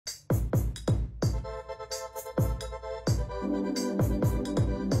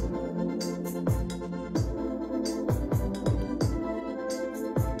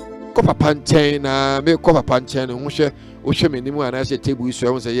Kopa panchen na me kopa panchen no hwe me nimu ana se table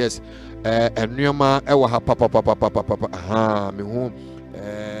isu e say yes enuoma e wa ha papa aha me hu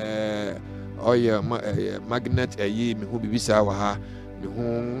magnet ayi me hu bibisa wa ha me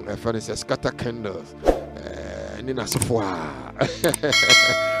hu e fa say scatter candles ni na sofo a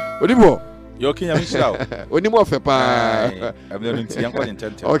odibo yo kinya mishao onimu ofepa I'm not into young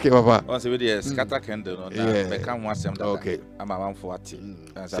content. Okay papa once we dey scatter candle no na me kan ho asem da okay ama man for ati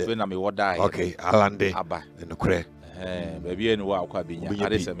sabe na me woda okay alande aba no kre baby enu wa akwa binya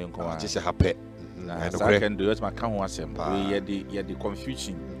ade se me nko a just happy na candle yes ma kan ho asem we ye the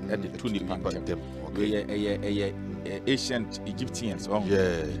confusion at the tuni pantem we ancient Egyptians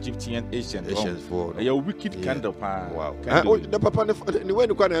Egyptian Asians for a wicked candle pa wow the papa ni when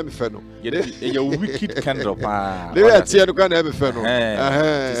you can have fe no a wicked candle pa they are tie no can have fe no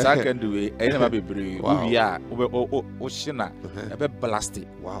sa candle we e na ma bebre wi a o shina e be blast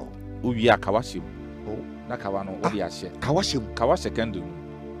wow wi a kawashim na kawa no o dia hye kawashim candle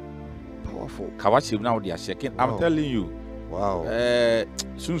powerful kawashim na o dia hye I'm telling you. Wow.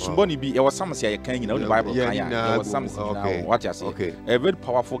 Sunsumboni be there was some say can you know the Bible can there was something now what you say. Okay. A very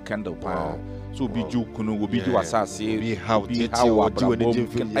powerful candle pa. So be ju kunu will be do asase be how do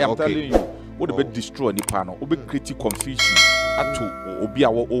anything. I am telling you what be destroy ni pa no be create confusion ato obi a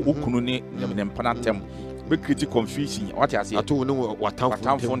wo kunu ni empanatem be create confusion what you say ato no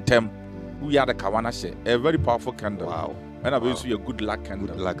watamfo tem we are the kawana she a very powerful candle. Wow. And I will see a good luck candle.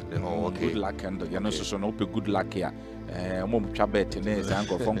 Good luck. Oh, okay. Good luck candle. You know, so no good luck here. Mom chabet tennis and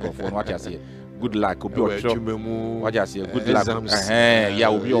go phone what you say. Good luck. What you say? Good luck. Yeah,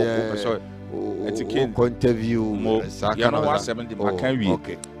 will be so. It's a kid interview. You know what? 70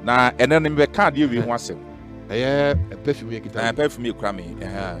 okay. Now, and then the card you want some. Yeah, perfume kita. Perfume krami.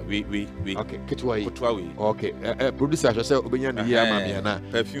 We. Okay, kitwa we. Okay. Producer just say obenya ni ya ma na.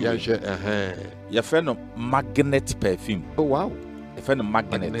 Perfume. Ya hwe Your friend magnet perfume. Oh wow. Your friend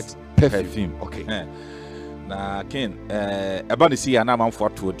magnet perfume. Okay. Na ken eba ni si ya na man for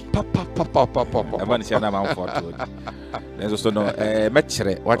to di. Papa. Eba ni si ya na man for to di. Then so no me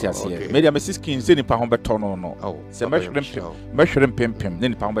kire what you say. Me dia me skin se ni pa ho beto no. Se me hwere pempem ne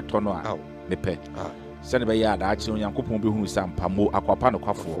ni pa ho beto no a. Me pe. Send be ya da achi Onyankopon be hunu sampa mo akwapa no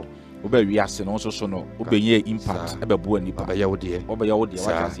kwafo oba wiase no so no obenye impact ebe bo anipa oba yawo de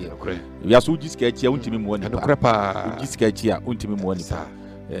wakazie wiase ujiska achi a untimi mo anipa okrepa ujiska achi a untimi mo anipa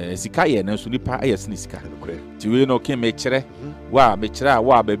sika ye na so nipa aye sini sika ti we no ke me kire wa me kire a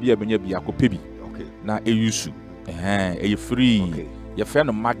wa ba bia benya bia kopebi na eyusu eye free ye fe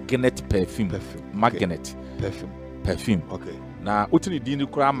no magnet perfume okay na utini dini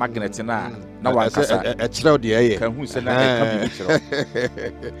kura magnet na wakasa e kire de eye kan hu se na e ka bi kire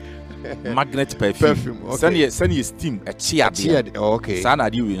magnet perfume send you steam e chia de okay sana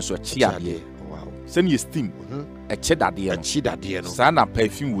de we nso chia de wow send you steam e che dade no sana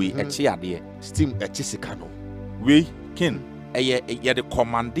perfume we e chia de steam e che sika no we kin ye de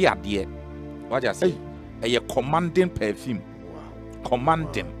command ade what you say ye commanding perfume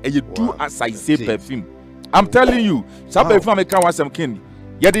commanding you do as I say perfume. I'm telling you, some perfume make one some kin.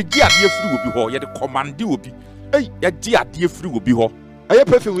 Ya the dia de free will be ho, ya the command will be. Hey, ya dia de free will be ho. Aye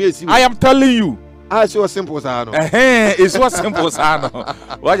perfume we see. I am telling you. It's so simple sa no. It's so simple sa no.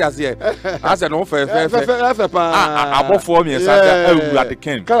 What you say? I said no fair. Above me say at the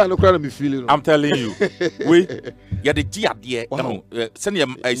king. Kala no kra na me feel. I'm telling you. We ya the dia de no. Send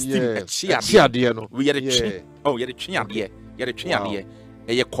you steam a chia de no. We ya the chi. Oh, ya the chia de. Ya the chia de.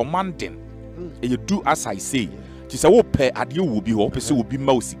 E commanding. You do as I say. Ti say wo pe ade wo bi ho, pe se wo bi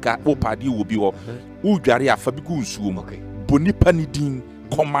ma osika, wo pa ade wo bi ho. Wo dware afa bi ku nsuo mu. Boni pa ni din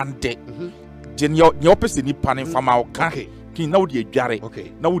commande. Je nyo pe se ni pa ni fama o ka. Kin na wo de dware.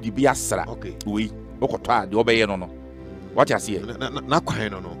 Na wo de bi asra. We wo koto ade wo be ye no no. What you say? Na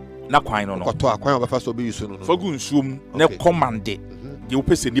kwan no no. Na kwan no no. Koto akwan obefa so be yusu no no. Fagu nsuo mu na commande. Je wo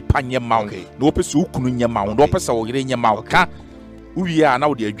pe se ni pa nyema wo. Na wo pe se wo kunu nyema wo. Na wo pe se wo yire nyema wo ka. Uya na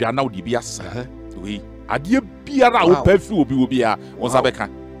wo de adwa na wo de bi asa we ade biara wo perfume obi a won sabeka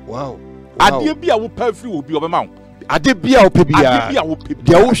wow ade bia wo perfume obi obema wo ade bia wo pe bia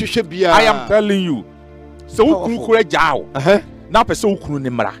de wo hwehwe bia I am telling you so wo kunu kura jao na pese wo kunu ni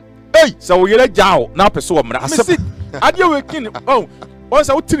mra so wo yere jao na pese wo mra mesi ade we kin on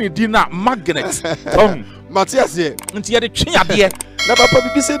sa wo tini di na magnet Matias ye nti ye de twe ade na papa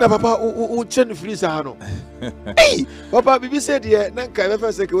bibi say na papa o chen freeze ha no papa bibi say de na nka be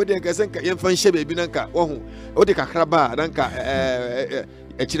fa say ke wo de nka say nka ye fa nhye bebi na nka wo hu wo de kakra ba na nka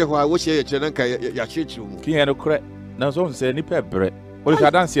e kire ho a wo hye ye kire na nka ya kire mu kin ye no kure na so say ni pe bre wo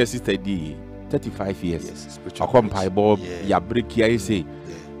ka dance sister di 35 years akom pai bo ya break ya say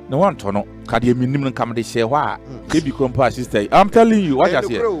no one tono ka de minim kam de share wa baby crompa sister I'm telling you what I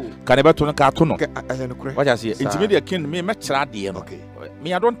say ka ne beto no ka to no what I say intimate kin me kira de no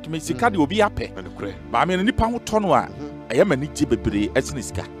me I don't me sika de obi ape ba me nipa ho tono a eye mani je bebre asini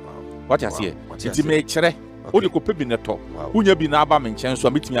sika what I say intimate kire o de ko pebi ne to unya bi na aba me nchen so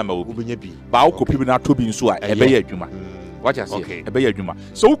ametimi ama obi ba o ko pebi na to bi nso a ebe ya adwuma what I say ebe ya adwuma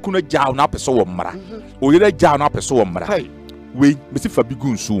so ukunu jaw na peso wo mra o yere jaw na peso wo mra we mesi fa bi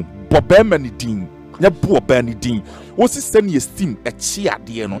gun so bobe ma ni din nya bo ba ni din wo sister ni esteem e chi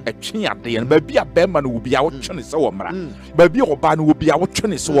ade no e twe ade no ba bi a ba ma no wo bi a wo twene se wo mra ba bi o ba no wo bi a wo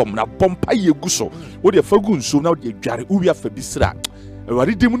twene se wo mra bompa ye gu so wo de fa gun so na wo de dware wo wi afa bi sira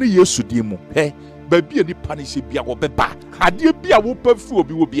wari dim no Yesu dim mo he ba bi ani pa ne se bi a wo be ba ade bi a wo pa fu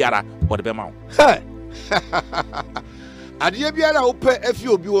obi wo biara wo de be ma wo ade biara wo pa afi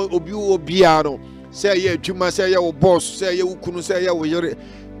obi wo biara no say ye adwuma say ye wo boss say ye wo kunu say ye wo yere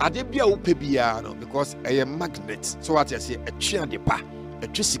ade bia wo pe bia no because a magnet so what you say etwe ade pa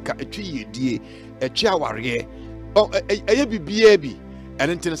etwe sika etwe yedie etwe aware eye bibia bi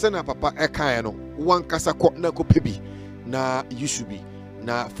ene ntene se na papa ekan no wan kasa ko na ko pe bi na yusubi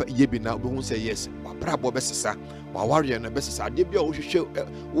na ye bi na obo say yes wa brabo besesa wa ware na besesa ade bia wo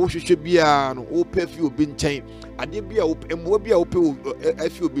hwehwe bia no wo pe fi obi nchen ade bia wo emwo bia wo pe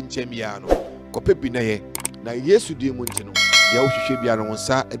afi obi nchen bia no kope bi na ye na Yesu di mu ntino ya wo hwehwe bia no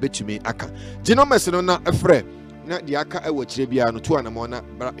nsa ebetumi aka genomes no na efre na di aka ewo kire bia no to anamo na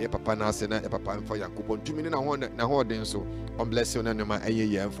bra ye papa na ase na ye papa mfa Yakobon tumi na ho den so on bless you na no ma eye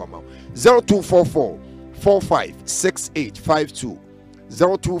ye mfama 0244 456852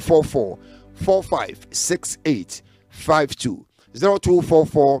 0244 456852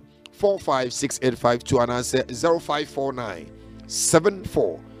 0244 456852 and answer 0549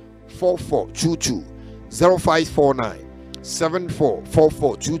 74 4422 0549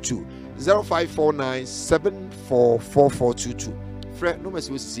 744422 0549 744422 Fred no mess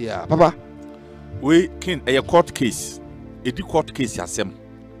we see papa we kin a court case court case asem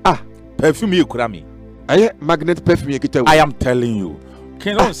perfume you kura me magnet perfume kita I am telling you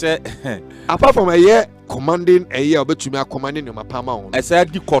kin don't say apart from a commanding a year obetumi commanding your mapama on esa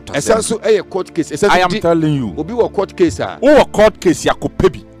di court esa so court case I am telling you obi wo court case court case ya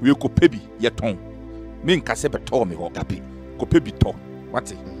kopebi we kopebi ye ton me nkase beto me ho dabi kopebi to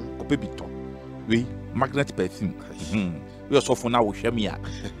what kopebi to we magnet perfume we so for now we hwe me a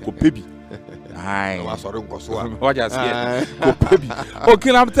kopebi ai what just here kopebi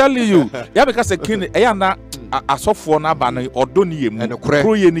okay I'm telling you yeah because kin na asofo na ba na odo ni yemu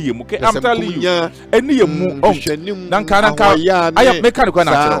pro ye ni yemu I'm telling you eni yemu nanka aya meka ne kwa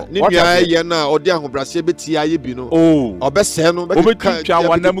na chero ni bia ye na odi ahobrase beti aye bi no obese no obetwa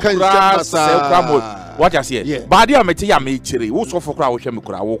wanam kura se kura mo what you say ba dia meti ya me chire wo sofo kura wo hwe me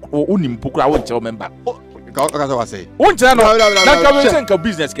kura wo unim po kura wo nche member Okaza wa say onche no nanka me senka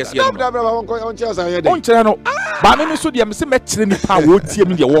business kese ye no onche no ba me so dia me se me chire ni pa wo tie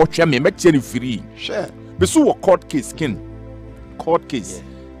me dia wo hwe me chire ni free sure besu wo court case court case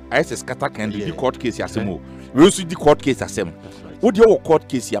I say scatter can di court case asemo we also di court case asem wo dia wo court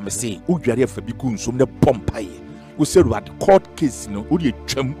case ya me say wo dware afa bi ku nsom ne pompae wo se ruade court case no wo dia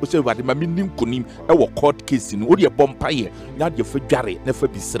twam wo se ruade ma menim konim e wo court case no wo dia pompae na dia fa dware na fa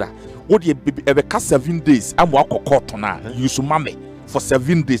bisira wo dia ebe ka 7 days am wa court na yusu mame for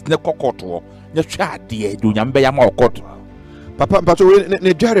 7 days ne court wo nya hwa ade do nyambe ya ma court papa mpacho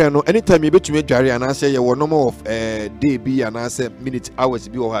ne dware no anytime you betumi dware ana say you normal of day bi ana say minute hours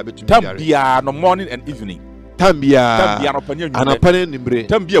bi o ha betumi dware tambia no morning and evening tambia no panya ana pane nimbre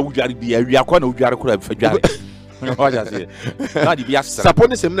tambia wudware bi awia kwa na wudware kura fa dware what you say na di bia sra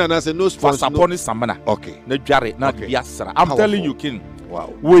saponi semina ana say no sponsor saponi samana okay na dware na di bia sra I'm telling you king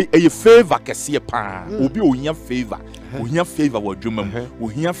wow we a favor kese pa obi ohia favor ohia favor wo dwuma mu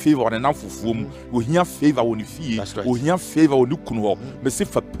ohia favor na fufuom ohia favor wo ne fie ohia favor wo ne kunu ho me se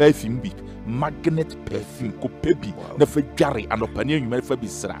fa perfume bi magnet perfume ko pebi na fa dware anopane anwuma fa bi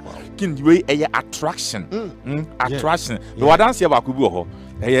sra kin we a attraction attraction the wadanse ba ko bi ho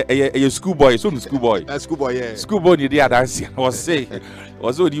a school boy so school boy yeah school boy ni dey dance was say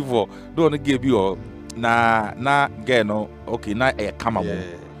was so di for don give you na get no okay na kama mo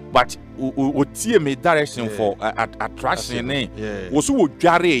but o tie me direction for attraction wo so wo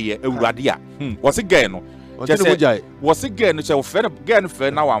dware ye awurade a wo se get no wo se get no che wo fe get no fe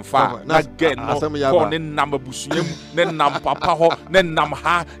na wanfa na get no ko ne nam abusuam ne nam papa ho ne nam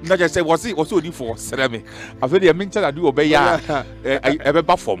ha na je say wo se odi for sere me afa de me ncha ade obe ya e be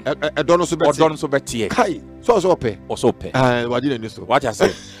ba form e do no so be tie kai so pe o so pe wadi na ni so what you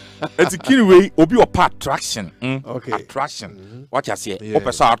say Eti kini we obi opa attraction. Okay. Attraction. What you say?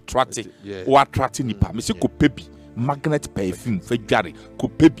 Opesa attract. O attract nipa. Me say ko pebi magnet perfume fe dware. Ko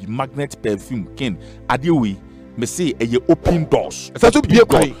pebi magnet perfume ken. Ade we me say eye open doors. Say to bie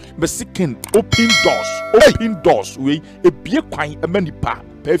kwan. Me say ken open doors. Open doors we e bie kwan e manipa.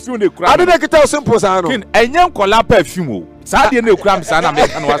 Perfume ne kura. Ade na kita simple sa no. Ken enye nkola perfume o. Sa de na kura me sa na me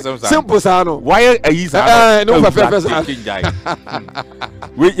kan wasem sa. Simple sa no. Why ayi sa no perfect.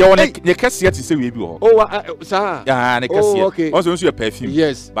 We you want ne kase yet say we bi ho. Oh sa. Yeah, ne kase. Okay. Also your perfume.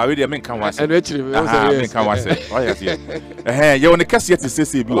 Yes. But we dey men kan wasem. And actually we say men kan wasem. Why you you want kase yet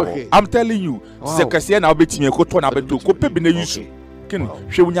say bi ho. I'm telling you, say kase na obetimi ekoto na beto ko pe bi na yusu. Ken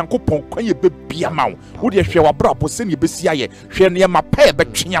hwe unyankopon kwanye be bia ma wo de hwe wabra bo se ne besi aye hwe ne ma pa e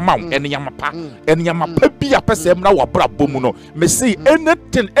betwe ma wo ene ma pa bia pese mra wabra bo mu no me say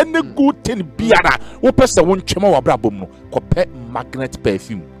anything any good thing biara wo pese wo ntwema wabra bo mu no kope magnet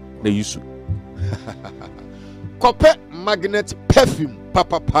perfume na yusu kope magnet perfume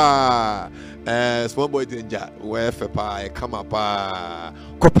papa small boy danger we fe pa e kama pa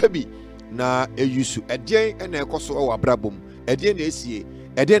kope bi na e yusu edien na ekoso o wabra bo mu ede na esie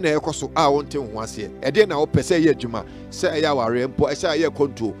ede na ekoso a wonte ho ase ede na wo pese ye adwuma se ya ware mpo se ya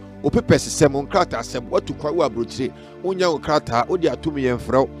konto o pepese sem nkrata asem watu kwa wo abrotire onya nkrata odi atum ye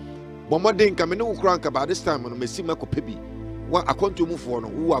mfrɛ bomoden ka me ne wo kura nka ba this time no mesi makope bi wa akonto mufo no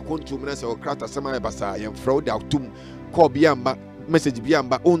wo akonto mu na se wo krata sem aye basa ye mfrɛ odi atum call bi amba message bi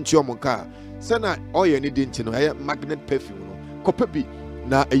amba onti o monka se na oye ne denti no ye magnet perfume no kope bi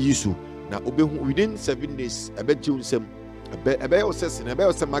na ayisu na obehu within 7 days abeji unsem ebe yo sesi na ebe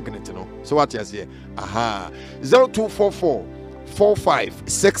yo se magnet no so what you say 0244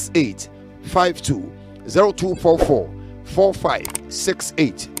 4568 52 0244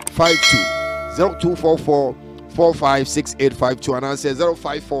 4568 52 0244 4568 52 and answer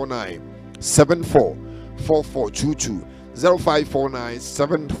 0549 74 4422 0549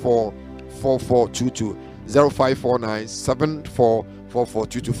 74 4422 0549 74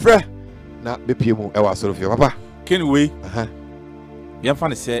 4422 frɛ na bepiem ewa sorofia papa anyway, you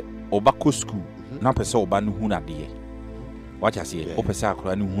find say obako school na pese oba no hu na de. What you say? O pese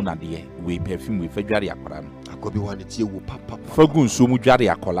akora no hu na de. We perfume we fa dware akora no. Akobi wane tie wo papa. Fagun so mu dware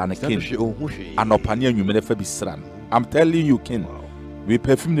akola na ken. Anopa ne anwumene fa bi sra no. I'm telling you ken. We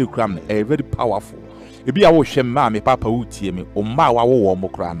perfume ne kram no very powerful. Ebi a wo hwe ma me papa wo tie me. O ma wa wo mo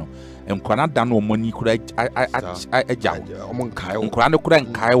kora no. Nkwana da no omani kura agya nkwana no kura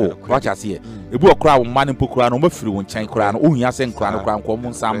nkae wo wacha se ebu okura wo ma ne pokura no mafiri wo nkyɛn kura no ohia se nkwana no kura nko mo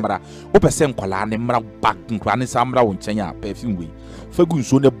nsambra wo pese nkwala ne mra bag nkwana ne sambra wo nkyɛn a perfume we fagu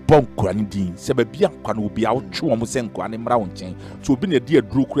nso ne bon kura ne din se ba bia nkwana obi a wo twe wo se nkwana ne mra wo nkyɛn so obi ne de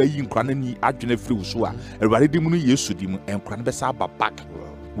aduro kura yi nkwana ni adwene firi wo so a aware di mu no yesu di mu nkwana be sa ba bag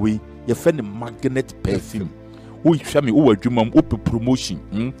we ye fe ne magnet perfume wo hwa me wo adwuma mo promotion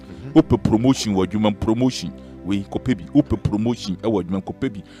open promotion wa dwuma promotion we kopebi open promotion e wa dwuma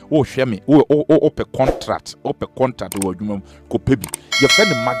kopebi o hwe me o open contract wa dwuma kopebi ye fe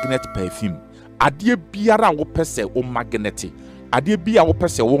ne magnet perfume ade biara wo pese o magnet ade bia wo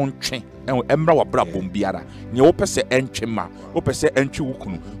pese wo ntwe emra wa bra bom biara ne wo pese entwe ma wo pese entwe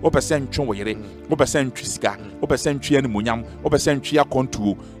wukunu wo pese ntwe wo yere wo pese ntwe sika wo pese ntwe ani monyam wo pese ntwe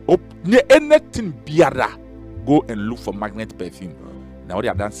akontuo ne anything biara go and look for magnet perfume. Now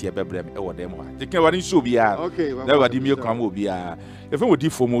what dance here bebrem e wo dem ha teke wani so bia na wadi mi kwam obia e fe wodi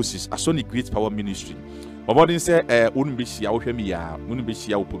for Moses asonic great power ministry obodin say wonu be hia wo hwe mi ya wonu be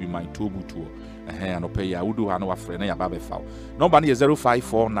hia wo pobi man to butuo anope ya wudu ha no wa frɛ na ya ba be fa number na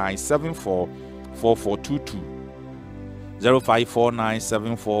 0549744422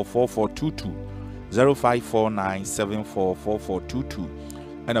 0549744422 0549744422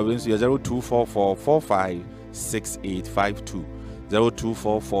 and I will say 0244456852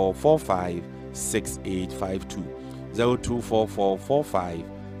 0244456852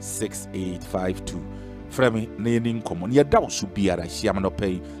 0244456852 Fremi name common ya da so biara hia no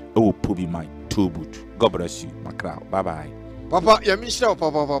pay e wo pobi man tobut. God bless you makra bye bye papa ya mi shira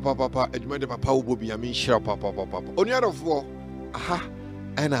papa edwuma papa wo bobi ya mi shira papa oni arofo aha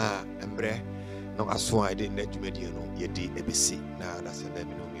ana embre no aso ide na edwuma die no ye di ebesi na da se na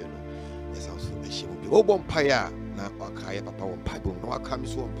bi no mi no yesa so ehye mo bi wo bom paya na wakaye papa wo mpaibom na waka mi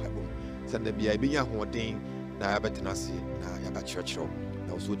so wo mpaibom sanda bia ibenya hoden na abetena se na yaba churchro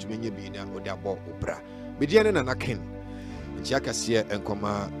na so tumenye bi na odi abo obra media ne na ken ntia kase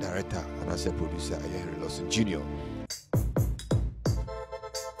enkoma director and as a producer Ayen Lawson Junior